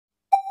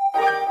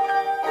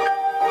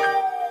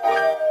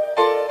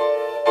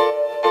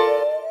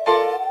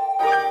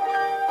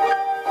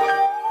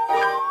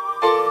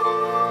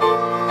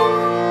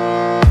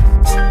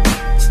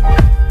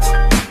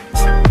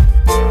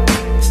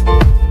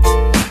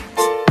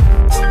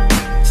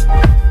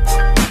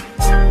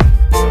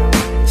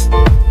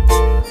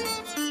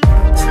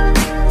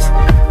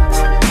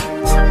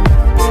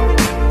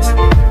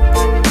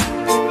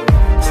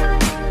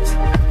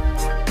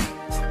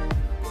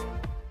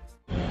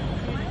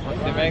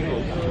Thank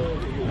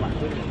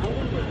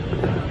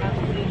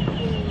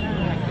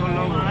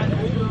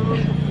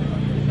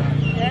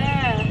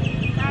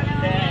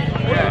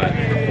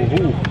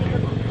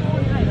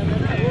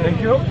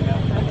you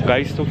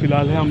guys. तो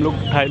फिलहाल है हम लोग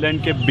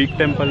थाईलैंड के बिग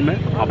टेम्पल में,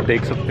 आप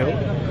देख सकते हो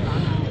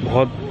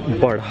बहुत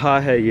बड़ा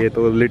है ये,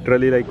 तो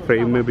लिटरली लाइक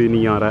फ्रेम में भी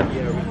नहीं आ रहा है।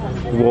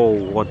 वो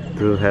व्हाट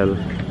द हेल।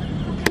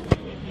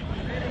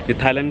 ये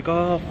थाईलैंड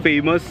का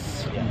फेमस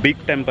बिग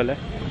टेम्पल है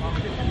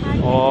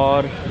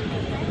और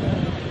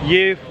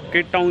ये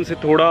फुकेट टाउन से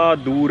थोड़ा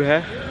दूर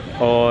है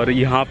और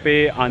यहाँ पे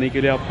आने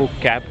के लिए आपको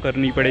कैब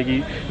करनी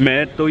पड़ेगी।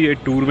 मैं तो ये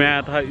टूर में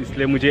आया था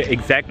इसलिए मुझे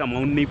एग्जैक्ट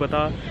अमाउंट नहीं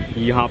पता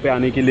यहाँ पे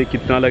आने के लिए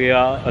कितना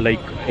लगेगा, लाइक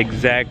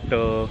एग्जैक्ट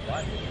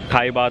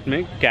थाई बात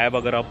में कैब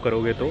अगर आप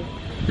करोगे तो।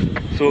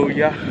 सो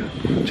या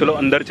चलो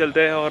अंदर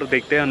चलते हैं और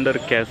देखते हैं अंदर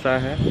कैसा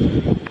है।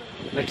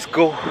 Let's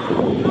go.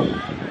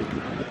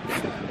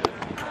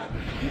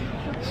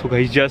 So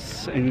guys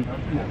just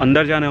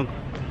अंदर जाने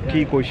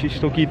की कोशिश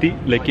तो की थी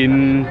लेकिन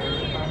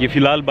ये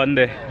फ़िलहाल बंद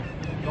है।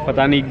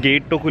 पता नहीं,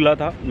 गेट तो खुला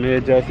था, मैं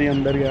जैसे ही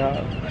अंदर गया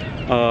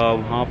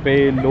वहाँ पे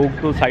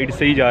लोग तो साइड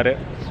से ही जा रहे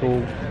हैं।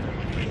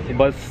 सो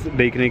बस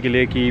देखने के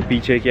लिए कि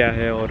पीछे क्या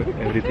है और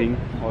एवरीथिंग,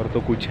 और तो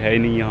कुछ है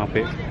नहीं यहाँ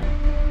पे।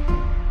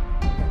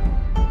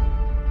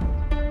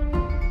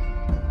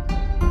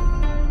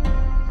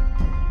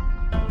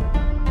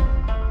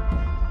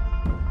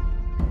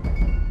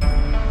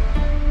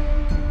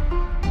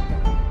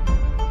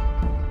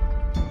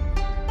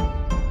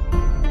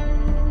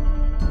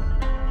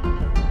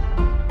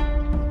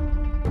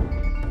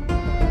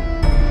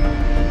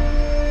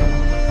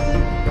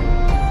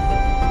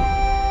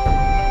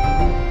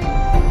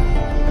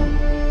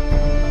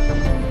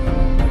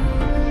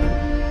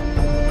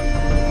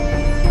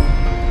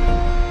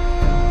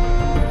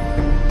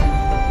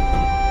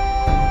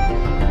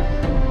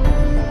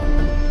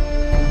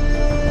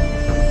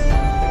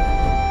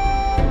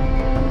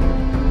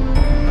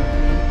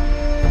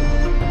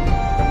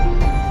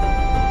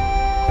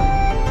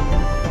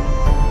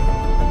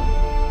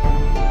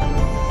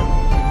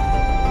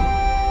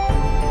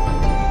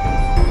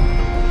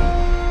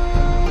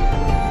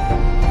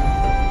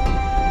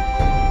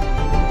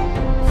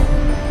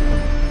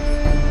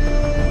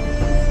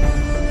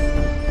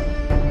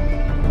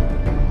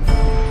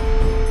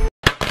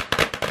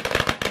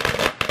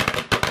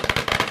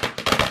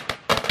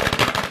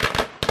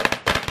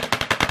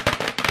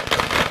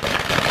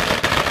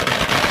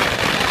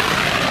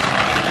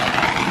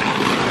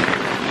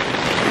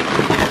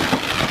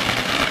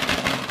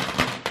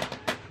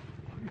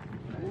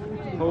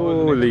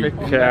 Holy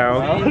cow.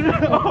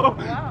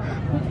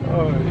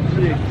 Oh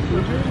shit.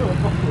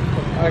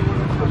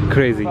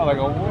 Crazy. Like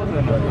a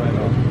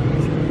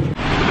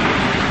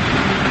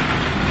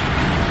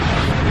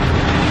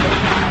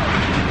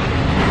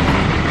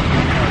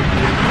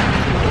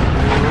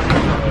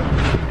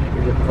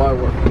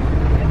firework.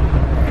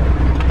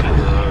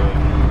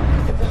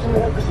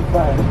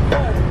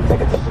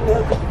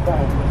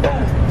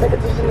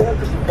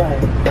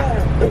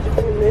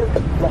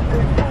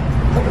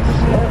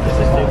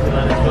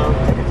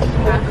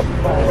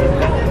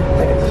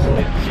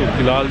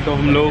 फिलहाल तो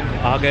हम लोग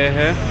आ गए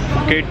हैं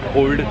फुकेट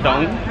ओल्ड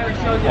टाउन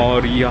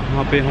और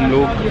यहाँ पे हम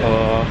लोग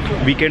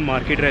वीकेंड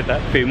मार्केट रहता है,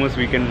 फेमस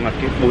वीकेंड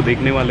मार्केट, वो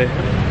देखने वाले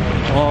हैं।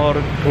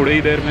 और थोड़ी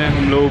ही देर में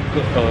हम लोग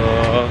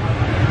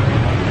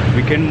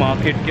वीकेंड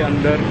मार्केट के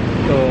अंदर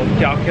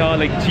क्या क्या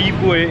लाइक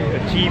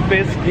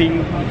चीपेस्ट थिंग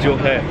जो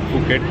है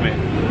फुकेट में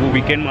वो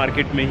वीकेंड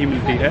मार्केट में ही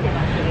मिलती है।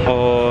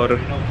 और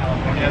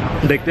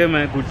देखते हैं,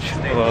 मैं कुछ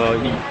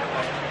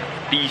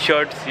टी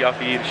शर्ट्स या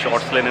फिर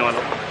शॉर्ट्स लेने वाला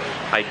हूँ,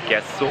 I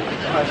guess so.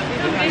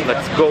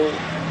 Let's go.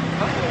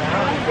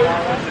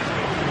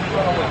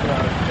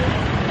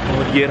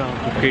 और ये रहा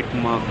फुकेट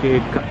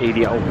मार्केट का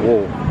एरिया, वो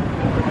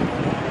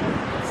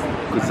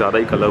कुछ ज़्यादा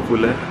ही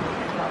कलरफुल है।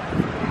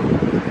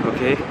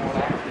 Okay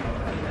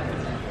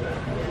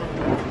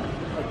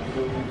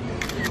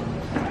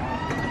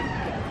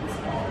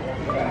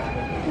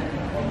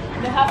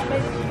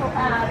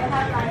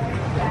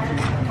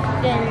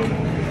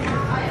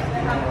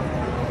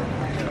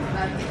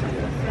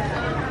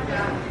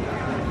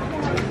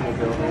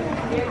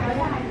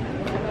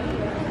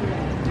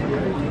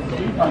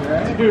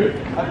Dude,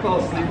 I fell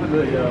asleep in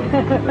the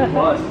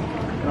bus.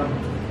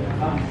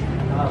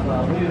 I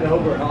was leaning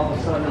over and all of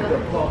a sudden I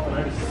got pumped and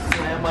I just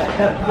slammed my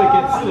head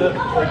against the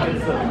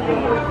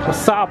door.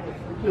 What's up?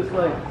 Just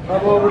like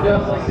I'm over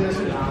down like this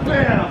and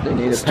bam! They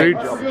need a Street.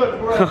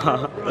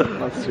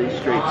 Let's see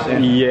streets.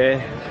 Yeah,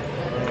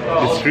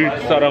 the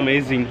streets are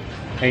amazing,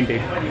 ain't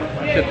it?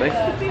 Should they?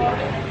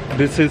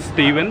 This is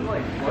Steven,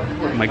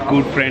 my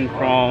good friend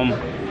from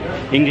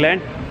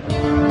England.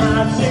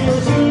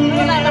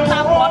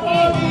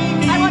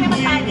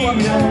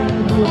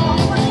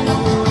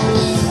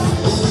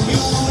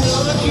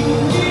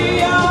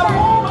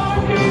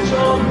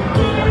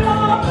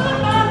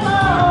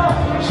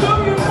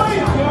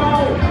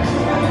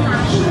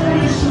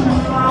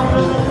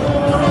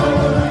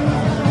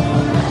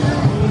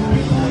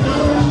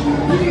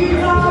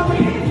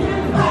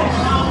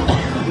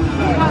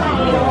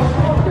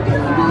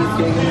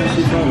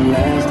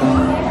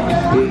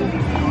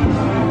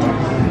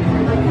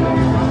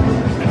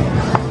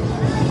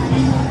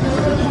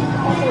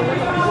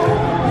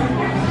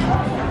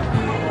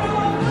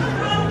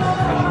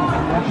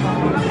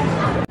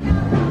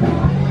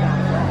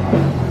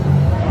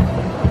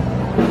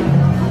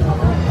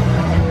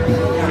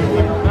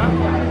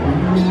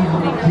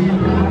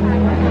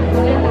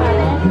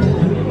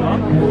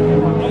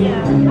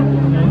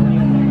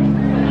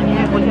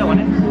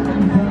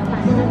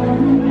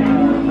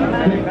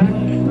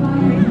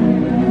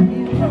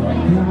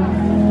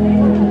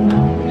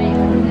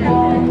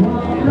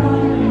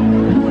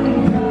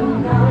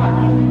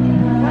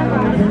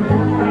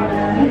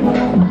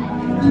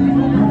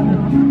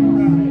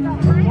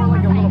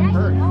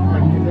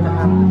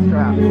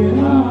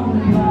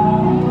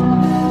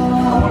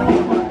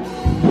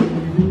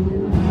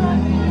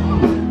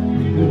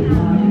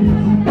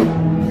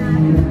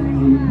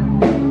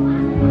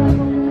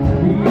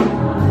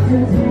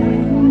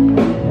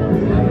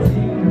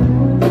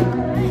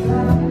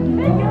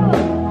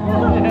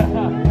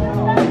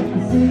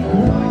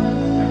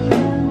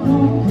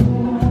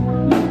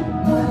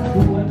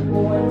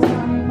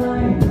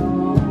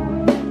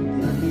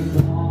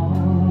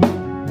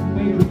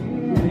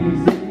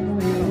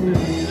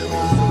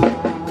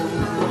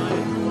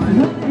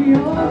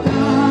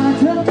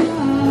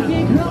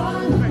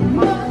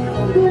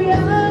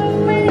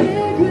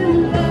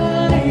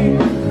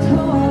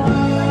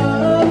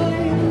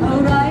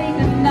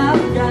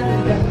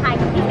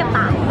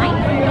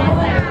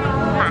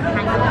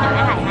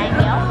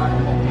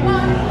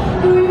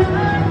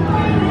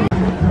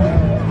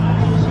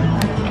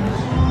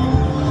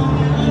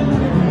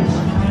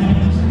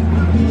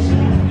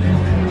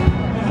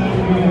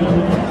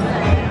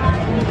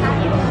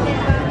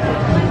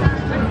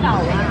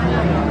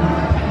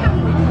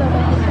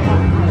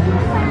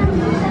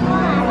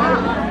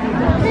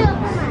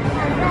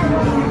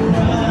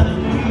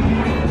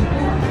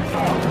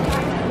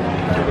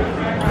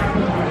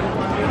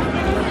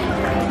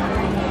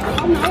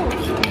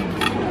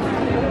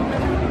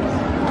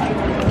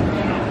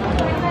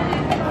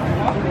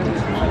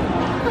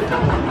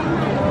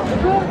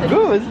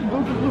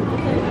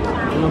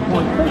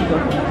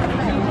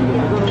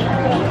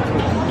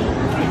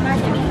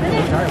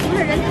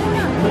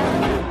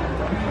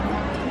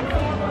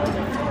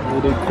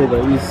 देखो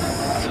guys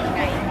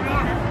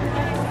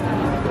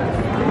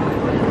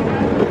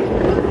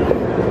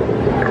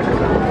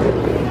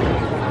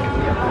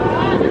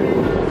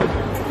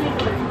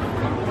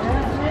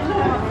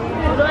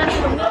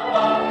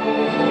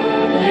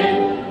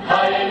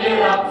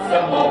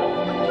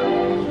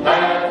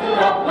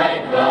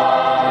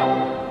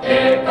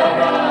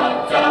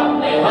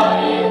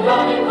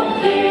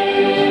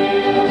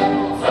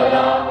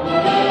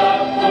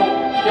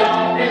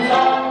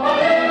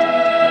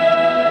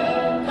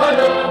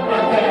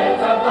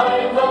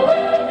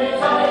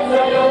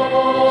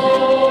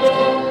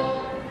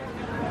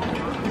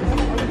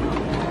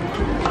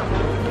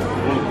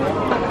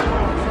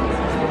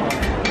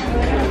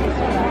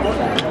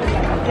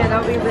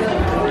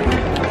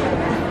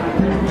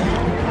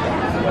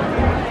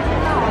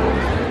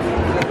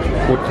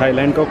वो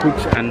Thailand का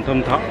कुछ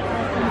anthem था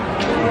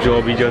जो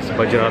अभी just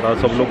बज रहा था।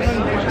 सब लोग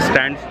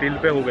स्टैंड स्टिल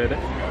पे हो गए थे।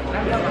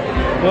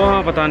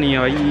 वहाँ पता नहीं है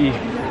भाई।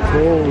 तो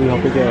यहाँ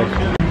पे क्या है?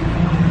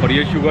 और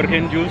ये शुगर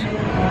केन जूस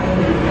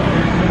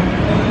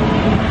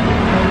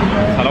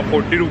साला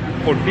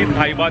 40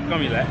 थाई बात का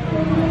मिला है।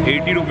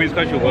 80 रुपीज़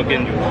का sugar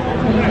cane juice.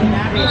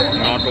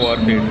 Not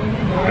worth it.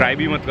 Try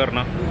भी मत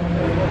करना।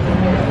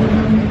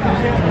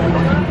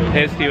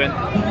 Hey Steven,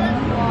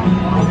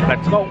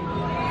 let's go.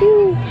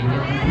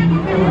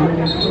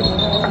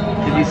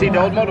 Did you see the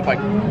old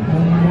motorbike?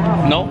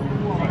 No.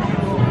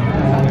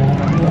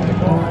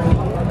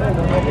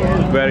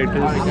 Where it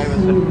is?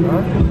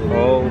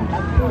 Oh,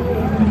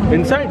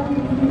 inside.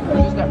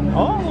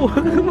 Oh,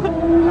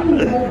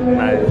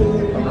 nice.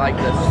 Like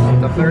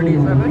the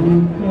 30s, I think.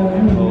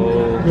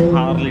 Oh,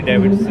 Harley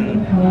Davidson.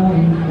 I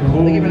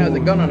think even has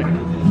a gun on it.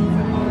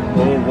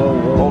 Whoa, whoa,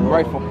 whoa. Old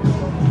rifle.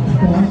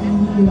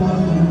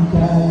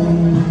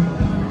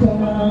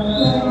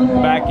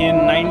 Back in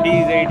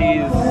 90s,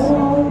 80s.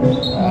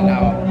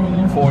 Now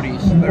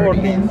 40s, 30s.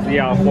 40s,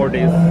 yeah,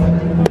 40s.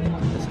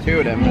 There's two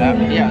of them.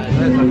 Yeah,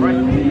 there's a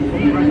rifle.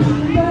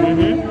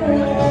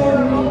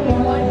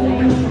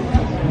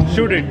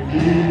 Shoot it.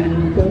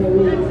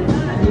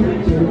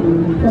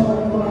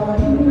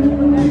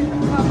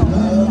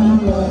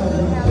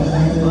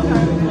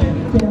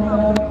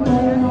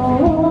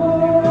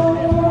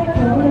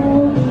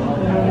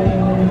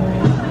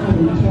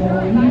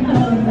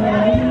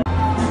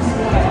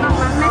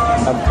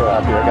 I'm so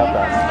happy I got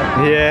that.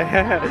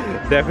 Yeah,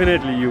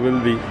 definitely you will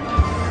be.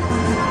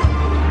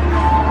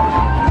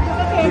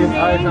 The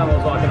entire time I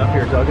was walking up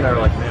here, Doug and I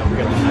were like, man, I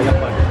got to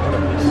find one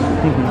of this.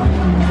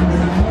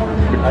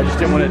 I just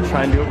didn't want to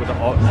try and do it with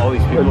all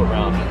these people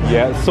around.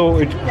 Yeah, so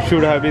it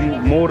should have been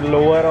more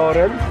lower or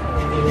else.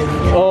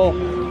 Oh.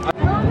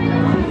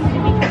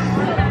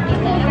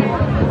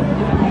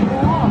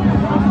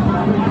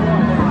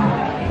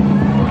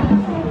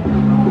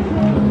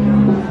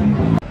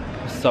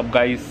 What's up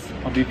guys,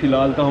 अभी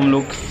फ़िलहाल तो हम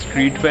लोग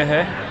street पे है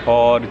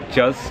और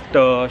just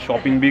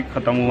shopping भी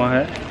ख़त्म हुआ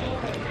है।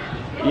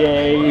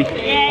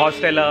 ये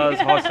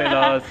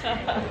हॉस्टेलर्स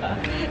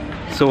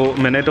सो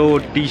मैंने तो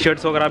टी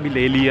शर्ट्स वगैरह भी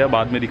ले ली है,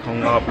 बाद में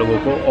दिखाऊंगा आप लोगों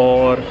को।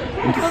 और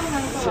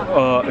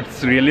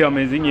इट्स रियली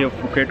अमेजिंग। ये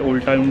फुकेट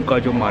ओल्ड टाउन का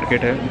जो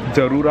मार्केट है,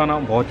 ज़रूर आना,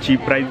 बहुत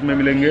चीप प्राइस में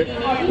मिलेंगे,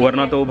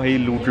 वरना तो भाई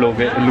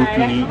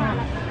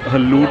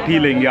लूट ही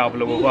लेंगे आप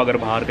लोगों को अगर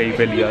बाहर कहीं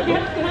पे लिया तो।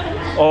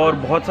 और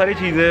बहुत सारी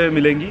चीज़ें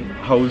मिलेंगी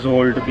हाउस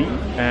होल्ड भी।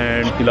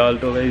 एंड फिलहाल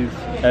तो भाई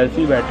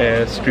ऐसे ही बैठे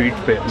हैं स्ट्रीट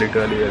पे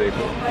लिटरली। ये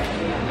देखो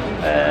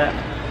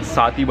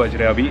 7 ही बज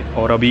रहे हैं अभी,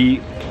 और अभी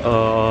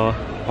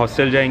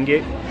हॉस्टल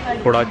जाएंगे,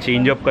 थोड़ा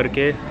चेंज अप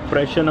करके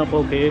फ्रेशन अप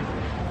होके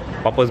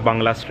वापस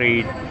Bangla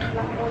street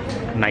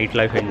night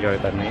life enjoy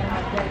करने।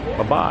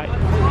 बाय।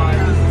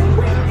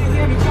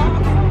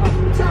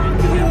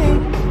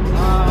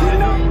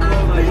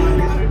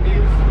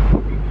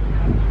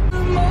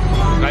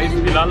 गाइस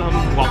फिलहाल हम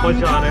वापस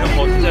जा रहे हैं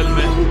हॉस्टल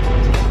में,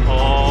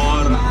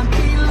 और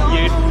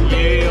ये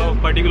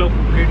पर्टिकुलर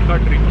फुकेट का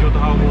ट्रिप जो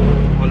था वो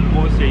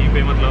ऑलमोस्ट यहीं पे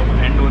मतलब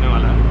एंड होने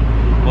वाला है।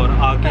 और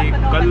आगे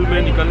कल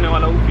मैं निकलने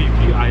वाला हूँ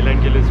फीफी आइलैंड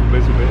के लिए सुबह,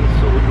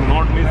 so do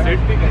not miss it.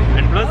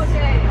 And plus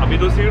अभी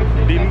तो सिर्फ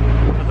दिन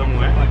ख़त्म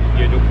हुआ है,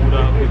 ये जो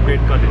पूरा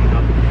फुकेट का दिन था,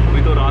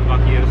 अभी तो रात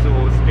बाकी है। So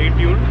stay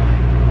tuned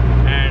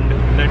and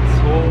let's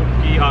hope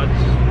कि आज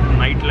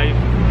नाइट लाइफ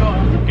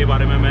के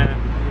बारे में मैं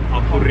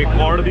आपको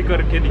रिकॉर्ड भी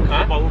करके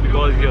दिखा पाऊँ,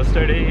 बिकॉज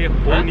यस्टरडे ये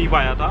हो नहीं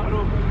पाया था।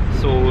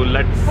 So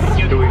let's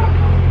do it.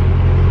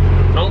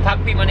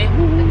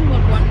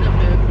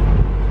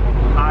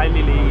 Hi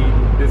Lily,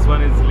 this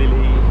one is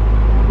Lily.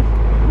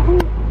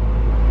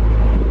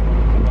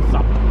 What's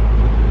up?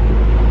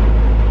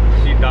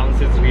 She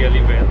dances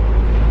really well.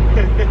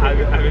 I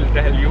will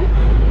tell you,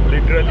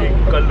 literally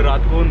कल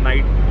रात को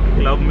नाइट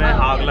क्लब में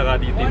आग लगा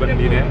दी थी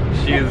बंदी ने।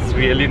 She is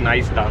really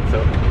nice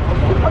dancer.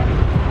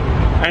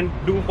 And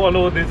do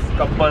follow this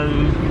couple.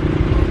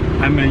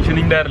 I'm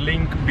mentioning their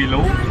link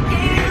below.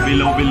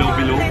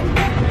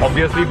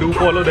 Obviously do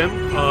follow them.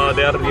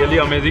 They are really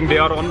amazing. They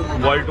are on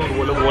world tour.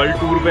 वो लोग वर्ल्ड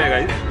टूर पे है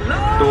गाइस।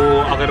 तो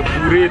अगर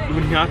पूरे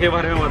दुनिया के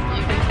बारे में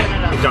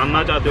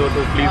जानना चाहते हो तो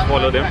प्लीज़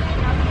फॉलो देम।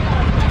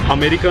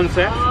 अमेरिकन्स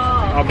है,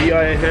 अभी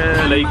आए हैं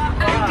लाइक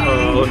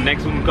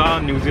नेक्स्ट उनका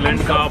न्यूजीलैंड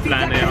का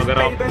प्लान है। अगर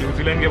आप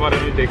न्यूजीलैंड के बारे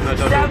में देखना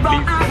चाहते हो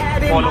प्लीज़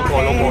फॉलो।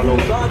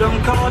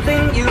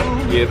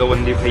 ये तो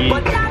बंदी भाई।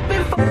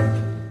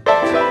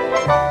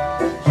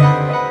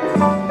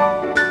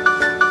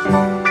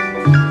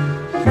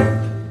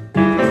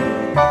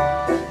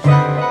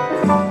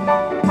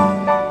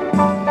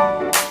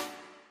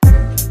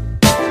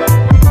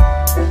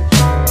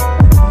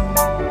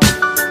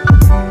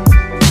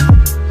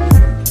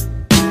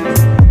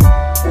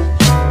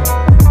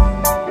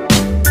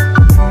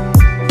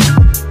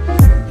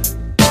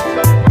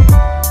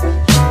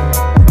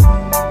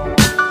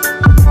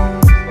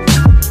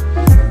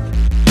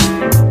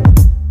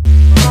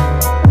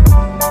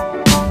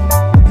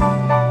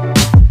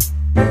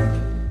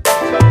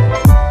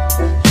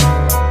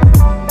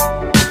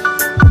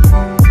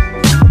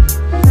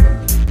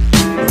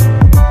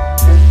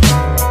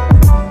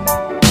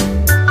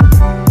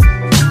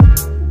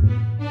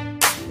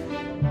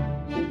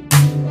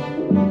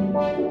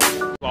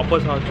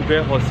 वापस आ चुके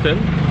हैं हॉस्टल,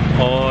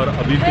 और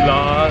अभी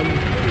फ़िलहाल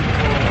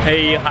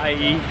हाय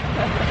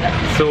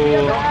सो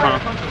हाँ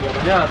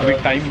अभी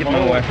टाइम कितना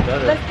हुआ है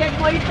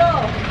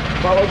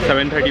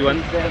 7:31,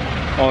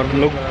 और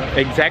हम लोग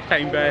एग्जैक्ट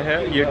टाइम पे आए हैं।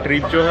 ये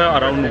ट्रिप जो है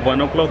अराउंड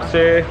 1 o'clock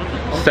से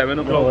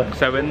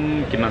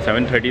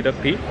 7:30 तक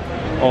थी,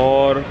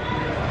 और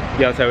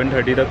या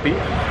 7:30 तक थी।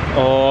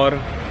 और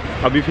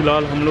अभी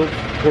फ़िलहाल हम लोग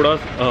थोड़ा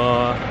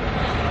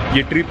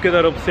ये ट्रिप के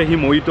तरफ से ही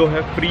मोहितो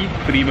है,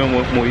 फ्री में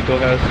मोहितो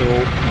है। सो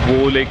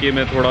वो लेके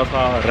मैं थोड़ा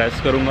सा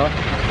रेस्ट करूँगा,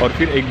 और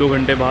फिर 1-2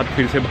 घंटे बाद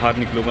फिर से बाहर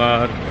निकलूँगा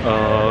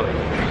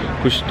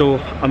कुछ तो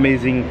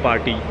अमेजिंग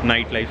पार्टी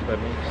नाइट लाइफ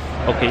करने।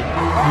 ओके